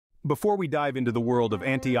Before we dive into the world of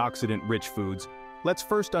antioxidant-rich foods, let's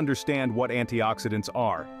first understand what antioxidants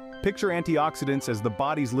are. Picture antioxidants as the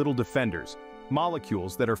body's little defenders,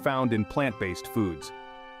 molecules that are found in plant-based foods.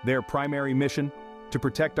 Their primary mission? To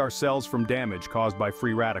protect our cells from damage caused by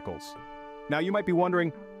free radicals. Now you might be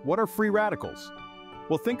wondering, what are free radicals?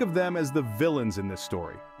 Well, think of them as the villains in this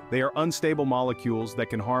story. They are unstable molecules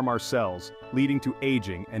that can harm our cells, leading to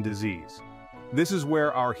aging and disease. This is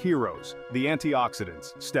where our heroes, the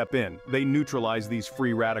antioxidants, step in. They neutralize these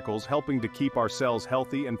free radicals, helping to keep our cells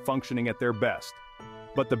healthy and functioning at their best.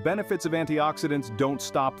 But the benefits of antioxidants don't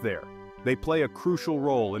stop there. They play a crucial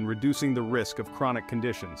role in reducing the risk of chronic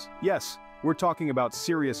conditions. Yes, we're talking about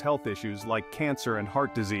serious health issues like cancer and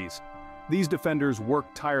heart disease. These defenders work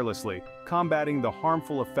tirelessly, combating the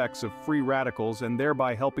harmful effects of free radicals and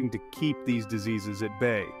thereby helping to keep these diseases at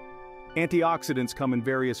bay. Antioxidants come in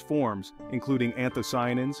various forms, including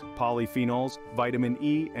anthocyanins, polyphenols, vitamin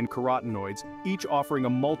E, and carotenoids, each offering a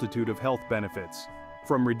multitude of health benefits.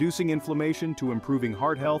 From reducing inflammation to improving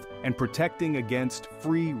heart health and protecting against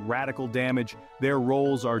free radical damage, their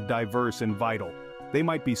roles are diverse and vital. They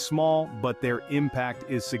might be small, but their impact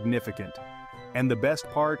is significant. And the best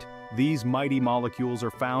part? These mighty molecules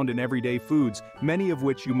are found in everyday foods, many of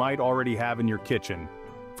which you might already have in your kitchen.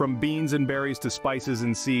 From beans and berries to spices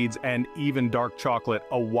and seeds and even dark chocolate,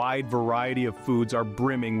 a wide variety of foods are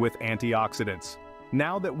brimming with antioxidants.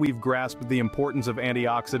 Now that we've grasped the importance of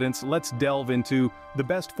antioxidants, let's delve into the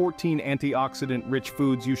best 14 antioxidant-rich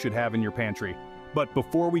foods you should have in your pantry. But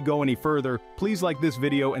before we go any further, please like this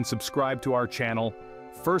video and subscribe to our channel.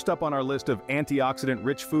 First up on our list of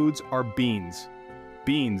antioxidant-rich foods are beans.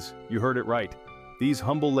 Beans, you heard it right. These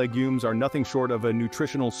humble legumes are nothing short of a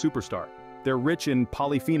nutritional superstar. They're rich in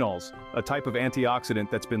polyphenols, a type of antioxidant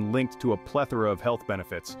that's been linked to a plethora of health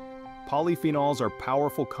benefits. Polyphenols are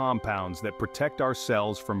powerful compounds that protect our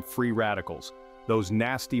cells from free radicals, those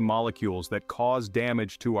nasty molecules that cause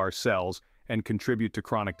damage to our cells and contribute to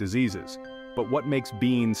chronic diseases. But what makes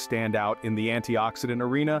beans stand out in the antioxidant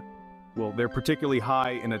arena? Well, they're particularly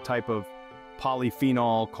high in a type of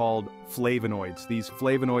polyphenol called flavonoids. These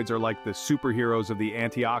flavonoids are like the superheroes of the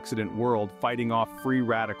antioxidant world, fighting off free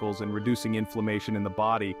radicals and reducing inflammation in the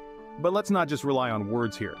body. But let's not just rely on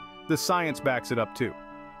words here. The science backs it up too.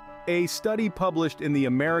 A study published in the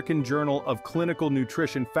American Journal of Clinical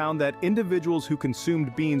Nutrition found that individuals who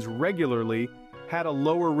consumed beans regularly had a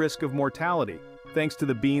lower risk of mortality, thanks to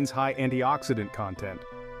the beans' high antioxidant content.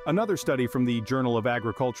 Another study from the Journal of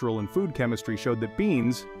Agricultural and Food Chemistry showed that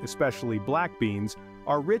beans, especially black beans,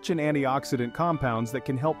 are rich in antioxidant compounds that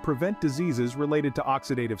can help prevent diseases related to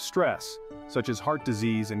oxidative stress, such as heart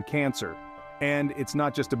disease and cancer. And it's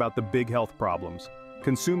not just about the big health problems.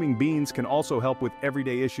 Consuming beans can also help with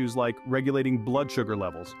everyday issues like regulating blood sugar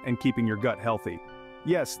levels and keeping your gut healthy.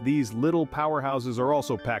 Yes, these little powerhouses are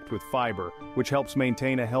also packed with fiber, which helps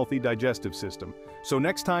maintain a healthy digestive system. So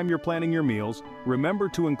next time you're planning your meals, remember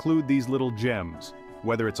to include these little gems.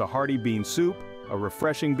 Whether it's a hearty bean soup, a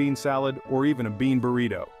refreshing bean salad, or even a bean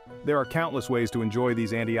burrito, there are countless ways to enjoy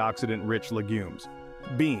these antioxidant-rich legumes.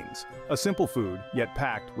 Beans, a simple food, yet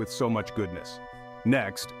packed with so much goodness.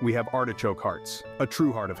 Next, we have artichoke hearts, a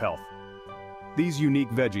true heart of health. These unique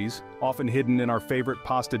veggies, often hidden in our favorite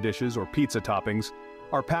pasta dishes or pizza toppings,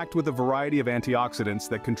 are packed with a variety of antioxidants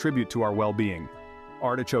that contribute to our well-being.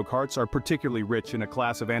 Artichoke hearts are particularly rich in a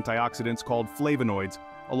class of antioxidants called flavonoids,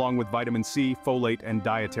 along with vitamin C, folate, and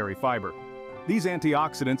dietary fiber. These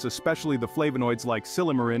antioxidants, especially the flavonoids like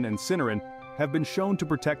silymarin and cynarin, have been shown to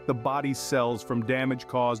protect the body's cells from damage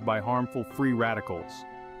caused by harmful free radicals.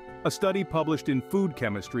 A study published in Food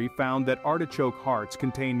Chemistry found that artichoke hearts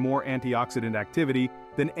contain more antioxidant activity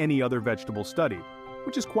than any other vegetable studied,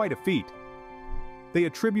 which is quite a feat. They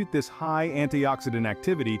attribute this high antioxidant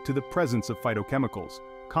activity to the presence of phytochemicals,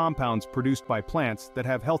 compounds produced by plants that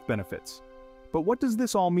have health benefits. But what does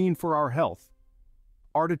this all mean for our health?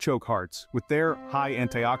 Artichoke hearts, with their high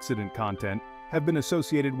antioxidant content, have been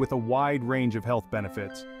associated with a wide range of health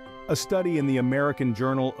benefits. A study in the American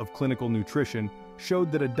Journal of Clinical Nutrition showed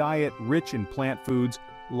that a diet rich in plant foods,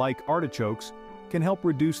 like artichokes, can help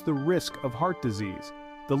reduce the risk of heart disease,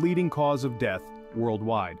 the leading cause of death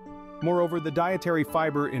worldwide. Moreover, the dietary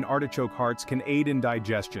fiber in artichoke hearts can aid in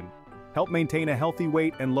digestion, help maintain a healthy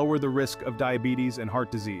weight, and lower the risk of diabetes and heart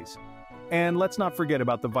disease. And let's not forget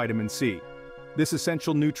about the vitamin C. This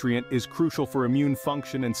essential nutrient is crucial for immune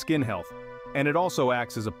function and skin health, and it also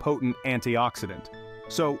acts as a potent antioxidant.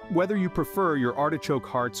 So, whether you prefer your artichoke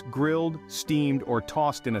hearts grilled, steamed, or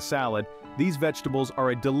tossed in a salad, these vegetables are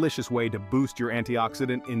a delicious way to boost your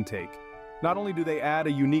antioxidant intake. Not only do they add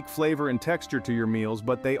a unique flavor and texture to your meals,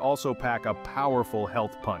 but they also pack a powerful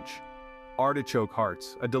health punch. Artichoke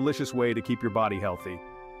hearts, a delicious way to keep your body healthy.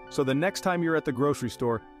 So the next time you're at the grocery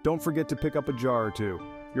store, don't forget to pick up a jar or two.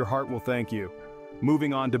 Your heart will thank you.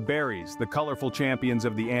 Moving on to berries, the colorful champions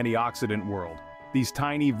of the antioxidant world. These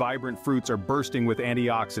tiny, vibrant fruits are bursting with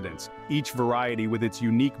antioxidants, each variety with its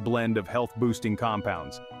unique blend of health-boosting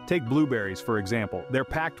compounds. Take blueberries, for example. They're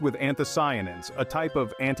packed with anthocyanins, a type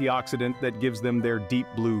of antioxidant that gives them their deep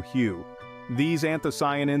blue hue. These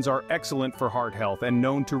anthocyanins are excellent for heart health and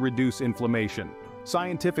known to reduce inflammation.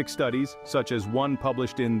 Scientific studies, such as one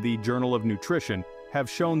published in the Journal of Nutrition, have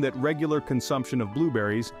shown that regular consumption of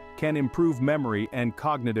blueberries can improve memory and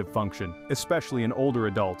cognitive function, especially in older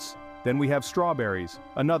adults. Then we have strawberries,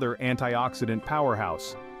 another antioxidant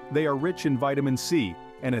powerhouse. They are rich in vitamin C,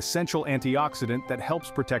 an essential antioxidant that helps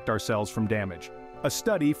protect our cells from damage. A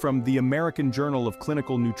study from the American Journal of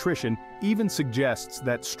Clinical Nutrition even suggests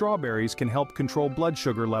that strawberries can help control blood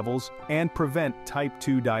sugar levels and prevent type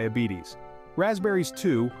 2 diabetes. Raspberries,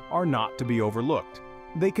 too, are not to be overlooked.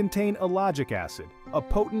 They contain ellagic acid, a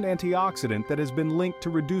potent antioxidant that has been linked to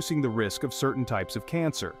reducing the risk of certain types of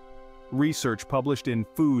cancer. Research published in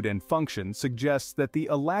Food and Function suggests that the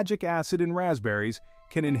ellagic acid in raspberries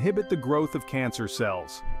can inhibit the growth of cancer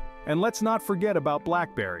cells. And let's not forget about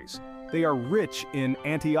blackberries. They are rich in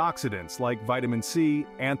antioxidants like vitamin C,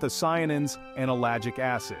 anthocyanins, and ellagic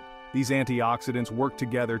acid. These antioxidants work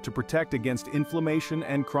together to protect against inflammation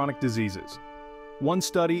and chronic diseases. One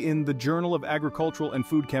study in the Journal of Agricultural and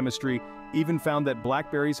Food Chemistry even found that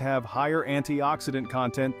blackberries have higher antioxidant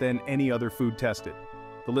content than any other food tested.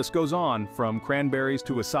 The list goes on, from cranberries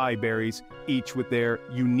to acai berries, each with their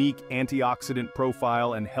unique antioxidant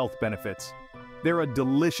profile and health benefits. They're a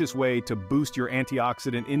delicious way to boost your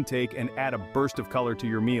antioxidant intake and add a burst of color to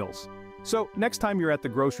your meals. So, next time you're at the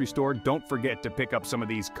grocery store, don't forget to pick up some of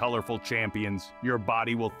these colorful champions. Your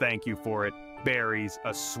body will thank you for it. Berries,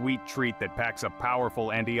 a sweet treat that packs a powerful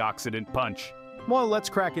antioxidant punch. Well, let's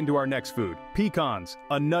crack into our next food. Pecans,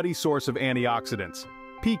 a nutty source of antioxidants.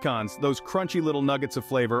 Pecans, those crunchy little nuggets of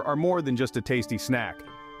flavor, are more than just a tasty snack.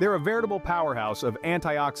 They're a veritable powerhouse of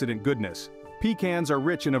antioxidant goodness. Pecans are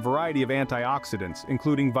rich in a variety of antioxidants,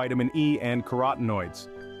 including vitamin E and carotenoids.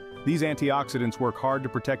 These antioxidants work hard to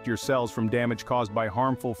protect your cells from damage caused by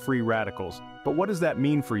harmful free radicals. But what does that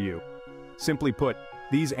mean for you? Simply put,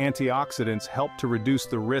 these antioxidants help to reduce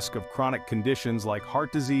the risk of chronic conditions like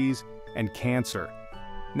heart disease and cancer.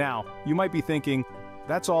 Now, you might be thinking,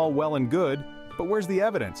 that's all well and good, but where's the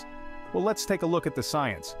evidence? Well, let's take a look at the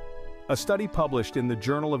science. A study published in the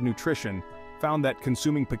Journal of Nutrition found that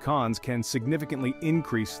consuming pecans can significantly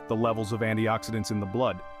increase the levels of antioxidants in the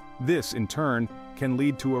blood. This, in turn, can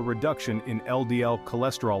lead to a reduction in LDL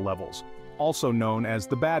cholesterol levels, also known as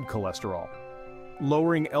the bad cholesterol.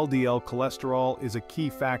 Lowering LDL cholesterol is a key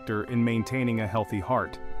factor in maintaining a healthy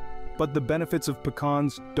heart. But the benefits of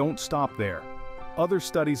pecans don't stop there. Other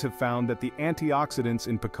studies have found that the antioxidants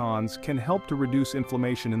in pecans can help to reduce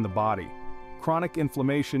inflammation in the body. Chronic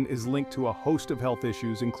inflammation is linked to a host of health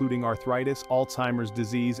issues, including arthritis, Alzheimer's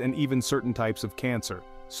disease, and even certain types of cancer.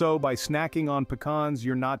 So by snacking on pecans,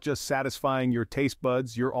 you're not just satisfying your taste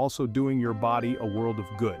buds, you're also doing your body a world of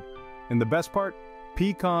good. And the best part?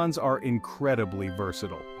 Pecans are incredibly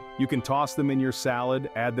versatile. You can toss them in your salad,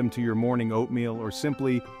 add them to your morning oatmeal, or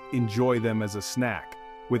simply enjoy them as a snack.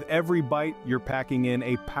 With every bite, you're packing in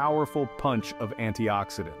a powerful punch of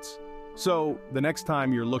antioxidants. So, the next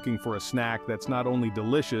time you're looking for a snack that's not only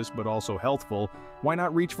delicious but also healthful, why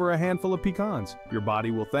not reach for a handful of pecans? Your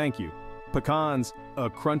body will thank you. Pecans, a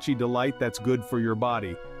crunchy delight that's good for your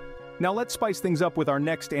body. Now let's spice things up with our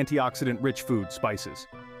next antioxidant-rich food, spices.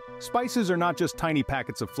 Spices are not just tiny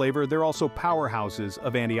packets of flavor, they're also powerhouses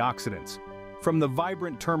of antioxidants. From the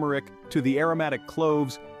vibrant turmeric to the aromatic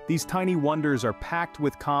cloves, these tiny wonders are packed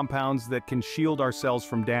with compounds that can shield our cells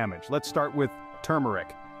from damage. Let's start with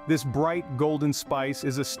turmeric. This bright golden spice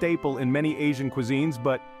is a staple in many Asian cuisines,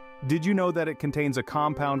 but did you know that it contains a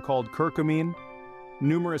compound called curcumin?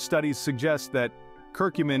 Numerous studies suggest that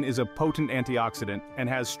curcumin is a potent antioxidant and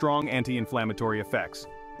has strong anti-inflammatory effects.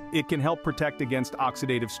 It can help protect against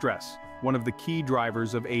oxidative stress, one of the key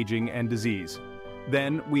drivers of aging and disease.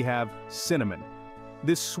 Then we have cinnamon.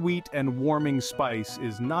 This sweet and warming spice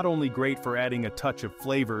is not only great for adding a touch of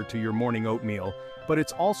flavor to your morning oatmeal, but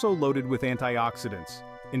it's also loaded with antioxidants.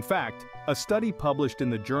 In fact, a study published in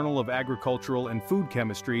the Journal of Agricultural and Food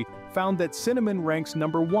Chemistry found that cinnamon ranks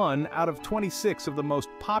 #1 out of 26 of the most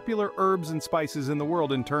popular herbs and spices in the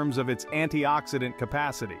world in terms of its antioxidant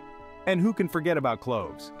capacity. And who can forget about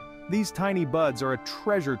cloves? These tiny buds are a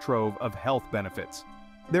treasure trove of health benefits.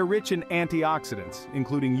 They're rich in antioxidants,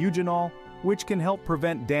 including eugenol, which can help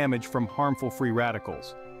prevent damage from harmful free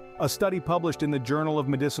radicals. A study published in the Journal of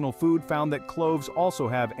Medicinal Food found that cloves also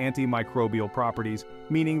have antimicrobial properties,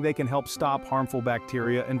 meaning they can help stop harmful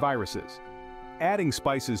bacteria and viruses. Adding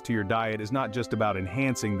spices to your diet is not just about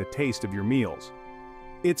enhancing the taste of your meals.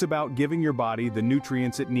 It's about giving your body the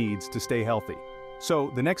nutrients it needs to stay healthy.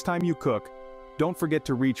 So, the next time you cook, don't forget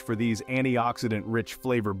to reach for these antioxidant-rich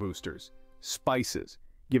flavor boosters, spices,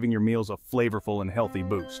 giving your meals a flavorful and healthy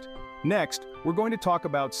boost. Next, we're going to talk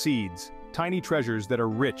about seeds, tiny treasures that are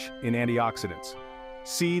rich in antioxidants.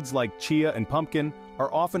 Seeds like chia and pumpkin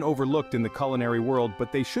are often overlooked in the culinary world,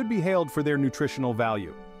 but they should be hailed for their nutritional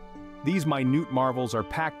value. These minute marvels are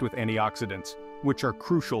packed with antioxidants, which are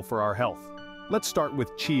crucial for our health. Let's start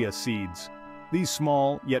with chia seeds. These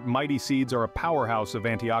small, yet mighty seeds are a powerhouse of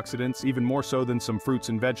antioxidants, even more so than some fruits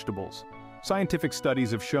and vegetables. Scientific studies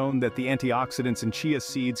have shown that the antioxidants in chia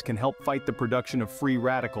seeds can help fight the production of free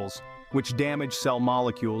radicals, which damage cell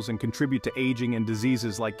molecules and contribute to aging and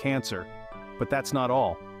diseases like cancer. But that's not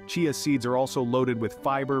all. Chia seeds are also loaded with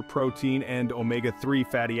fiber, protein, and omega-3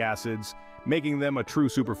 fatty acids, making them a true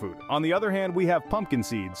superfood. On the other hand, we have pumpkin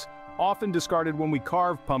seeds, often discarded when we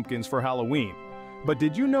carve pumpkins for Halloween. But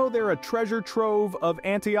did you know they're a treasure trove of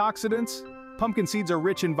antioxidants? Pumpkin seeds are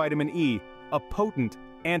rich in vitamin E, a potent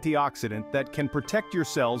antioxidant that can protect your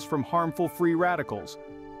cells from harmful free radicals.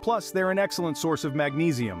 Plus, they're an excellent source of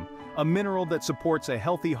magnesium, a mineral that supports a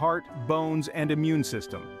healthy heart, bones, and immune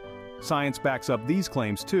system. Science backs up these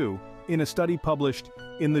claims too. In a study published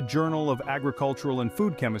in the Journal of Agricultural and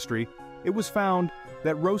Food Chemistry, it was found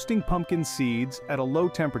that roasting pumpkin seeds at a low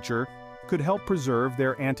temperature could help preserve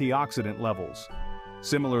their antioxidant levels.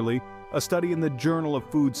 Similarly, a study in the Journal of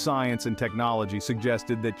Food Science and Technology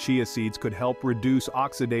suggested that chia seeds could help reduce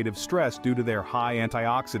oxidative stress due to their high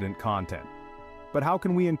antioxidant content. But how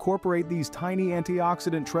can we incorporate these tiny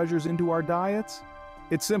antioxidant treasures into our diets?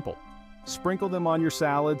 It's simple. Sprinkle them on your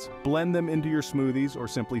salads, blend them into your smoothies, or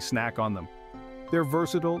simply snack on them. They're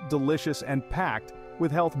versatile, delicious, and packed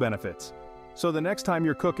with health benefits. So the next time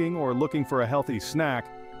you're cooking or looking for a healthy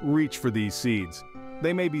snack, reach for these seeds.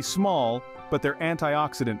 They may be small, but their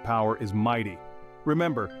antioxidant power is mighty.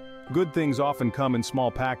 Remember, good things often come in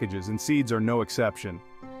small packages, and seeds are no exception.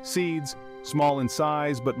 Seeds, small in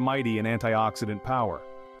size but mighty in antioxidant power.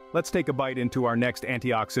 Let's take a bite into our next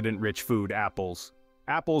antioxidant-rich food, apples.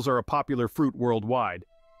 Apples are a popular fruit worldwide,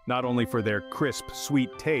 not only for their crisp, sweet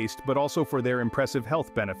taste, but also for their impressive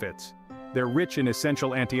health benefits. They're rich in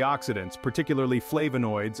essential antioxidants, particularly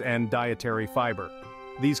flavonoids and dietary fiber.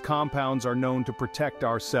 These compounds are known to protect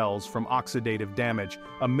our cells from oxidative damage,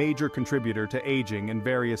 a major contributor to aging and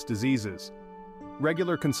various diseases.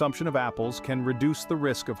 Regular consumption of apples can reduce the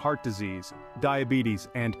risk of heart disease, diabetes,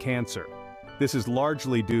 and cancer. This is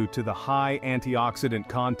largely due to the high antioxidant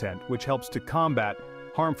content, which helps to combat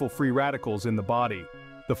harmful free radicals in the body.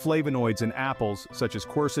 The flavonoids in apples, such as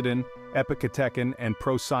quercetin, epicatechin, and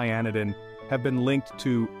procyanidin, have been linked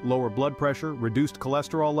to lower blood pressure, reduced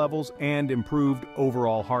cholesterol levels, and improved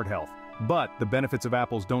overall heart health. But the benefits of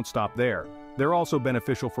apples don't stop there. They're also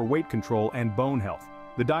beneficial for weight control and bone health.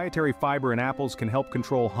 The dietary fiber in apples can help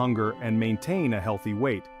control hunger and maintain a healthy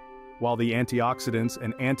weight, while the antioxidants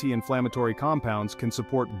and anti-inflammatory compounds can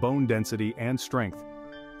support bone density and strength.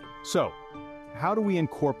 So, how do we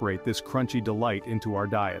incorporate this crunchy delight into our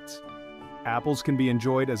diets? Apples can be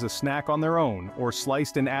enjoyed as a snack on their own, or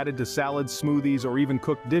sliced and added to salads, smoothies, or even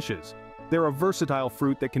cooked dishes. They're a versatile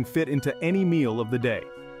fruit that can fit into any meal of the day.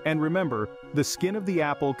 And remember, the skin of the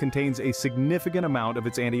apple contains a significant amount of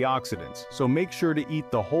its antioxidants, so make sure to eat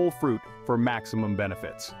the whole fruit for maximum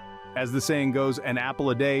benefits. As the saying goes, an apple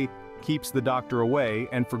a day keeps the doctor away,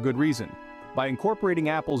 and for good reason. By incorporating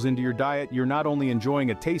apples into your diet, you're not only enjoying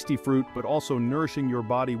a tasty fruit, but also nourishing your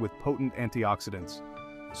body with potent antioxidants.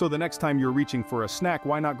 So the next time you're reaching for a snack,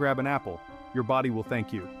 why not grab an apple? Your body will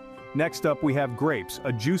thank you. Next up, we have grapes,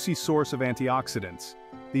 a juicy source of antioxidants.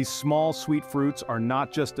 These small, sweet fruits are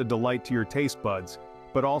not just a delight to your taste buds,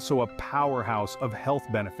 but also a powerhouse of health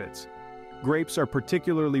benefits. Grapes are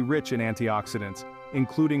particularly rich in antioxidants,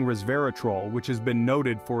 including resveratrol, which has been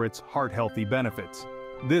noted for its heart-healthy benefits.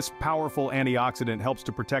 This powerful antioxidant helps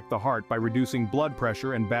to protect the heart by reducing blood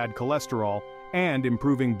pressure and bad cholesterol, and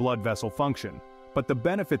improving blood vessel function. But the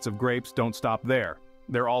benefits of grapes don't stop there.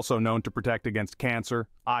 They're also known to protect against cancer,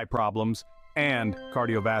 eye problems, and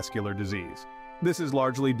cardiovascular disease. This is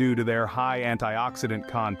largely due to their high antioxidant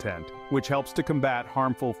content, which helps to combat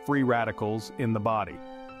harmful free radicals in the body.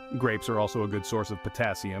 Grapes are also a good source of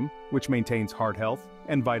potassium, which maintains heart health,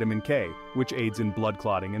 and vitamin K, which aids in blood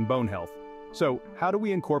clotting and bone health. So, how do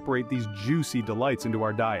we incorporate these juicy delights into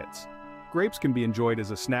our diets? Grapes can be enjoyed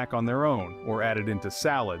as a snack on their own, or added into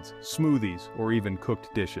salads, smoothies, or even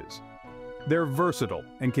cooked dishes. They're versatile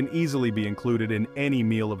and can easily be included in any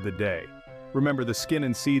meal of the day. Remember, the skin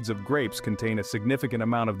and seeds of grapes contain a significant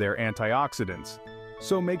amount of their antioxidants,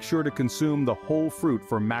 so make sure to consume the whole fruit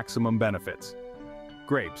for maximum benefits.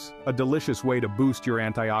 Grapes, a delicious way to boost your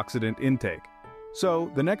antioxidant intake.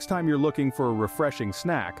 So, the next time you're looking for a refreshing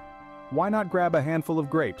snack, why not grab a handful of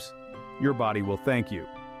grapes? Your body will thank you.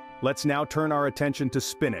 Let's now turn our attention to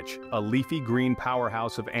spinach, a leafy green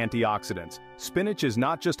powerhouse of antioxidants. Spinach is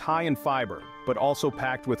not just high in fiber, but also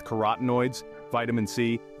packed with carotenoids, vitamin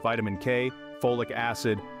C, vitamin K, folic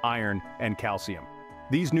acid, iron, and calcium.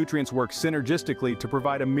 These nutrients work synergistically to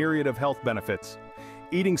provide a myriad of health benefits.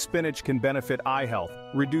 Eating spinach can benefit eye health,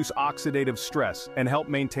 reduce oxidative stress, and help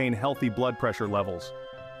maintain healthy blood pressure levels.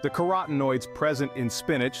 The carotenoids present in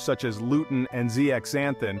spinach, such as lutein and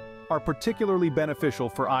zeaxanthin, are particularly beneficial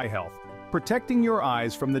for eye health, protecting your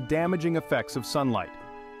eyes from the damaging effects of sunlight.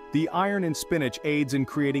 The iron in spinach aids in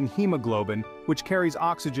creating hemoglobin, which carries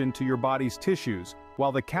oxygen to your body's tissues,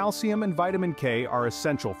 while the calcium and vitamin K are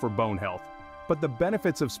essential for bone health. But the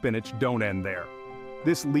benefits of spinach don't end there.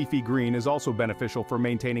 This leafy green is also beneficial for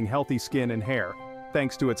maintaining healthy skin and hair,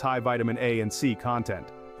 thanks to its high vitamin A and C content.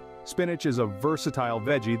 Spinach is a versatile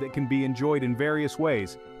veggie that can be enjoyed in various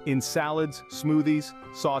ways, in salads, smoothies,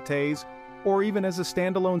 sautés, or even as a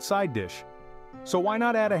standalone side dish. So why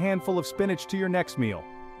not add a handful of spinach to your next meal?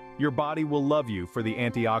 Your body will love you for the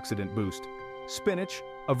antioxidant boost. Spinach,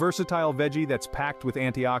 a versatile veggie that's packed with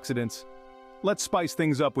antioxidants. Let's spice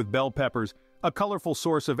things up with bell peppers, a colorful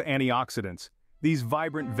source of antioxidants. These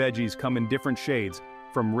vibrant veggies come in different shades,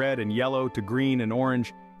 from red and yellow to green and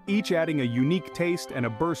orange, each adding a unique taste and a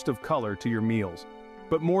burst of color to your meals.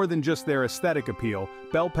 But more than just their aesthetic appeal,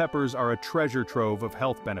 bell peppers are a treasure trove of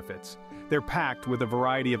health benefits. They're packed with a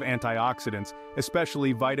variety of antioxidants,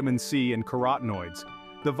 especially vitamin C and carotenoids.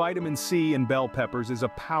 The vitamin C in bell peppers is a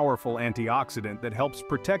powerful antioxidant that helps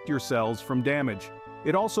protect your cells from damage.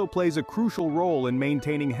 It also plays a crucial role in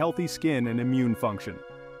maintaining healthy skin and immune function.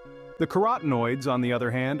 The carotenoids, on the other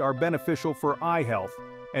hand, are beneficial for eye health,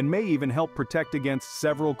 and may even help protect against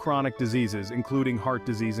several chronic diseases, including heart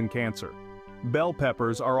disease and cancer. Bell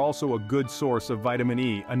peppers are also a good source of vitamin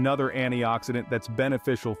E, another antioxidant that's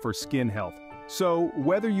beneficial for skin health. So,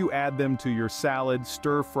 whether you add them to your salad,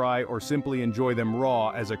 stir-fry, or simply enjoy them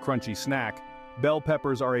raw as a crunchy snack, bell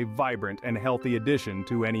peppers are a vibrant and healthy addition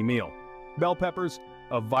to any meal. Bell peppers,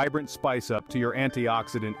 a vibrant spice-up to your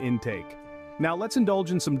antioxidant intake. Now let's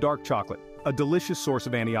indulge in some dark chocolate, a delicious source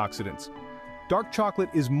of antioxidants. Dark chocolate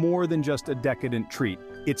is more than just a decadent treat.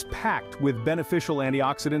 It's packed with beneficial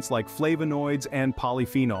antioxidants like flavonoids and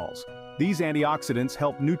polyphenols. These antioxidants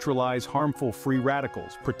help neutralize harmful free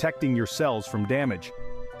radicals, protecting your cells from damage.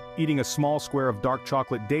 Eating a small square of dark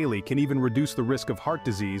chocolate daily can even reduce the risk of heart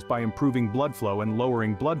disease by improving blood flow and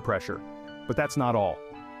lowering blood pressure. But that's not all.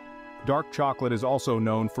 Dark chocolate is also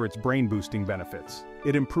known for its brain-boosting benefits.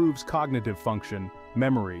 It improves cognitive function,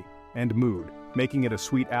 memory, and mood, making it a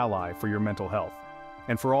sweet ally for your mental health.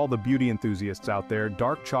 And for all the beauty enthusiasts out there,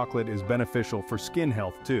 dark chocolate is beneficial for skin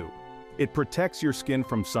health too. It protects your skin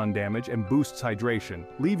from sun damage and boosts hydration,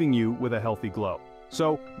 leaving you with a healthy glow.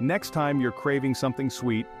 So, next time you're craving something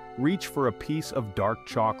sweet, reach for a piece of dark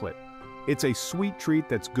chocolate. It's a sweet treat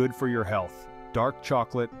that's good for your health. Dark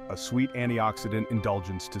chocolate, a sweet antioxidant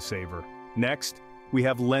indulgence to savor. Next, we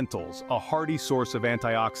have lentils, a hearty source of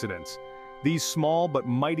antioxidants. These small but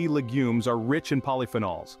mighty legumes are rich in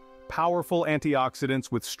polyphenols, powerful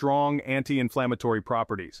antioxidants with strong anti-inflammatory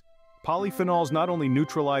properties. Polyphenols not only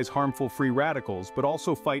neutralize harmful free radicals, but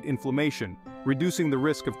also fight inflammation, reducing the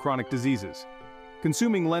risk of chronic diseases.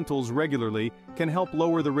 Consuming lentils regularly can help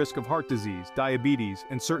lower the risk of heart disease, diabetes,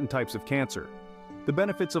 and certain types of cancer. The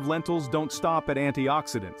benefits of lentils don't stop at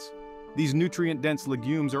antioxidants. These nutrient-dense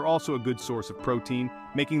legumes are also a good source of protein,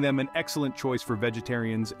 making them an excellent choice for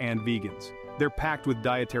vegetarians and vegans. They're packed with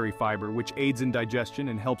dietary fiber, which aids in digestion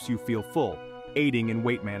and helps you feel full, aiding in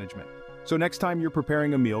weight management. So next time you're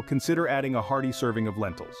preparing a meal, consider adding a hearty serving of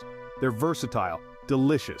lentils. They're versatile,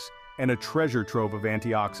 delicious, and a treasure trove of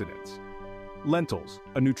antioxidants. Lentils,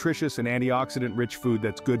 a nutritious and antioxidant-rich food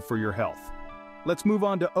that's good for your health. Let's move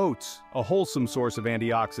on to oats, a wholesome source of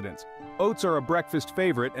antioxidants. Oats are a breakfast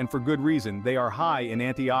favorite, and for good reason. They are high in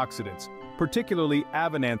antioxidants, particularly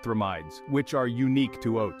avenanthramides, which are unique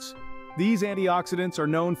to oats. These antioxidants are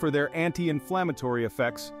known for their anti-inflammatory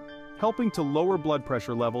effects, helping to lower blood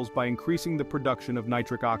pressure levels by increasing the production of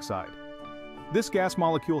nitric oxide. This gas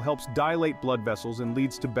molecule helps dilate blood vessels and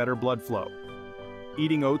leads to better blood flow.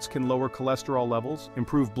 Eating oats can lower cholesterol levels,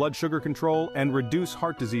 improve blood sugar control, and reduce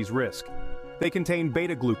heart disease risk. They contain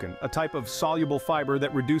beta-glucan, a type of soluble fiber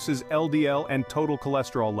that reduces LDL and total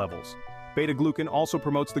cholesterol levels. Beta-glucan also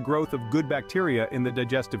promotes the growth of good bacteria in the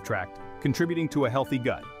digestive tract, contributing to a healthy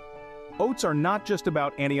gut. Oats are not just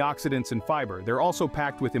about antioxidants and fiber, they're also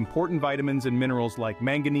packed with important vitamins and minerals like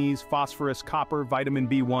manganese, phosphorus, copper, vitamin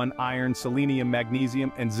B1, iron, selenium,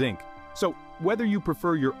 magnesium, and zinc. So, whether you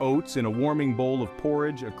prefer your oats in a warming bowl of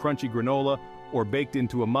porridge, a crunchy granola, or baked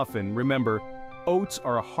into a muffin, remember, oats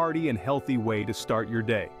are a hearty and healthy way to start your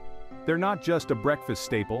day. They're not just a breakfast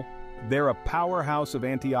staple, they're a powerhouse of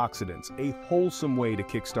antioxidants, a wholesome way to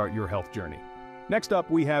kickstart your health journey. Next up,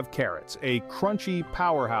 we have carrots, a crunchy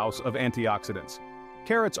powerhouse of antioxidants.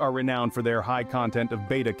 Carrots are renowned for their high content of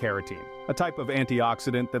beta-carotene, a type of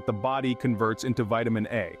antioxidant that the body converts into vitamin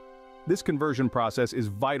A. This conversion process is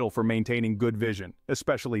vital for maintaining good vision,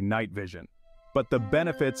 especially night vision. But the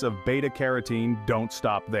benefits of beta-carotene don't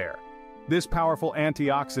stop there. This powerful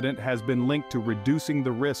antioxidant has been linked to reducing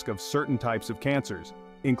the risk of certain types of cancers,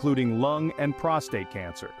 including lung and prostate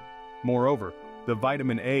cancer. Moreover, the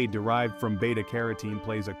vitamin A derived from beta-carotene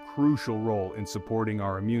plays a crucial role in supporting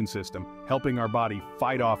our immune system, helping our body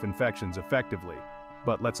fight off infections effectively.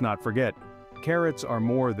 But let's not forget, carrots are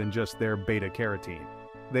more than just their beta-carotene.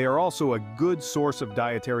 They are also a good source of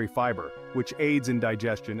dietary fiber, which aids in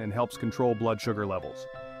digestion and helps control blood sugar levels.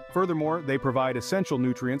 Furthermore, they provide essential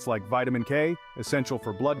nutrients like vitamin K, essential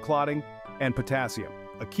for blood clotting, and potassium,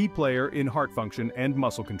 a key player in heart function and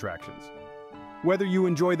muscle contractions. Whether you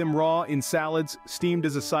enjoy them raw in salads, steamed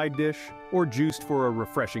as a side dish, or juiced for a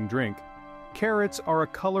refreshing drink, carrots are a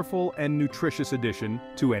colorful and nutritious addition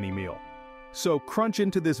to any meal. So crunch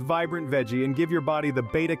into this vibrant veggie and give your body the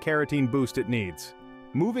beta-carotene boost it needs.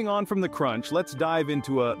 Moving on from the crunch, let's dive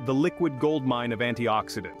into the liquid goldmine of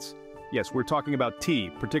antioxidants. Yes, we're talking about tea,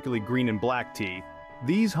 particularly green and black tea.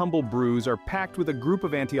 These humble brews are packed with a group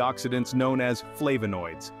of antioxidants known as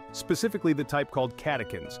flavonoids, specifically the type called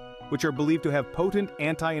catechins, which are believed to have potent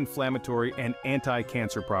anti-inflammatory and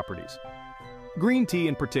anti-cancer properties. Green tea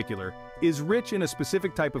in particular is rich in a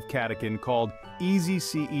specific type of catechin called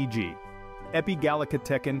EGCEG,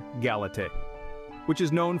 epigallocatechin gallate, which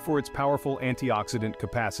is known for its powerful antioxidant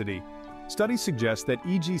capacity. Studies suggest that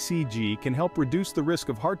EGCG can help reduce the risk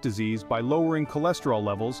of heart disease by lowering cholesterol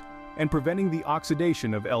levels and preventing the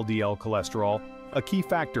oxidation of LDL cholesterol, a key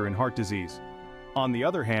factor in heart disease. On the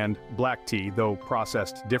other hand, black tea, though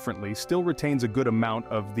processed differently, still retains a good amount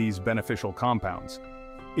of these beneficial compounds.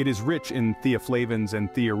 It is rich in theaflavins and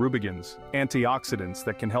theorubicins, antioxidants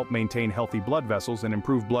that can help maintain healthy blood vessels and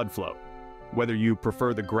improve blood flow. Whether you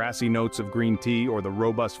prefer the grassy notes of green tea or the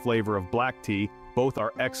robust flavor of black tea, both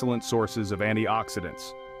are excellent sources of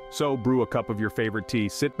antioxidants. So brew a cup of your favorite tea,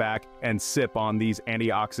 sit back, and sip on these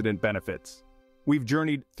antioxidant benefits. We've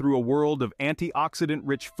journeyed through a world of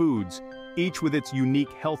antioxidant-rich foods, each with its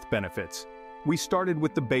unique health benefits. We started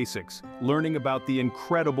with the basics, learning about the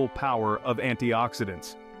incredible power of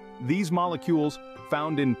antioxidants. These molecules,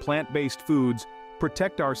 found in plant-based foods,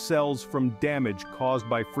 protect our cells from damage caused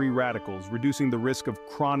by free radicals, reducing the risk of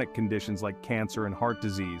chronic conditions like cancer and heart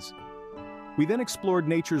disease. We then explored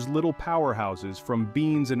nature's little powerhouses, from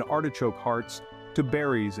beans and artichoke hearts to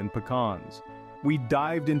berries and pecans. We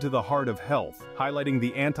dived into the heart of health, highlighting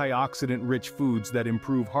the antioxidant-rich foods that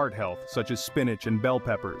improve heart health, such as spinach and bell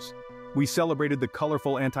peppers. We celebrated the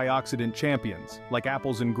colorful antioxidant champions, like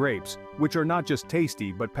apples and grapes, which are not just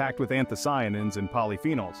tasty but packed with anthocyanins and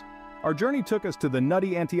polyphenols. Our journey took us to the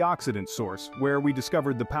Nutty antioxidant source, where we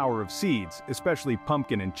discovered the power of seeds, especially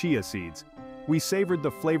pumpkin and chia seeds. We savored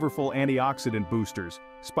the flavorful antioxidant boosters,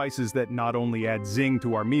 spices that not only add zing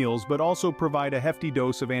to our meals but also provide a hefty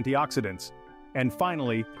dose of antioxidants. And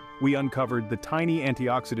finally, we uncovered the tiny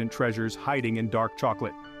antioxidant treasures hiding in dark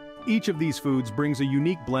chocolate. Each of these foods brings a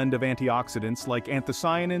unique blend of antioxidants like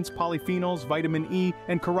anthocyanins, polyphenols, vitamin E,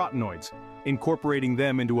 and carotenoids. Incorporating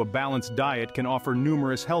them into a balanced diet can offer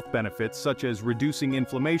numerous health benefits such as reducing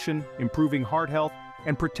inflammation, improving heart health,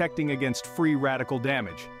 and protecting against free radical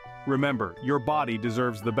damage. Remember, your body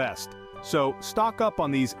deserves the best. So, stock up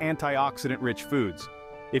on these antioxidant-rich foods.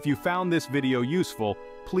 If you found this video useful,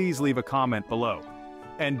 please leave a comment below.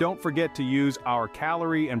 And don't forget to use our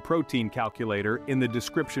calorie and protein calculator in the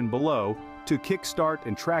description below to kickstart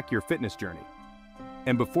and track your fitness journey.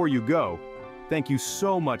 And before you go, thank you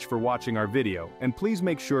so much for watching our video, and please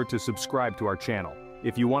make sure to subscribe to our channel.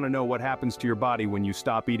 If you want to know what happens to your body when you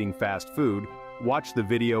stop eating fast food, watch the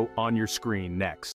video on your screen next.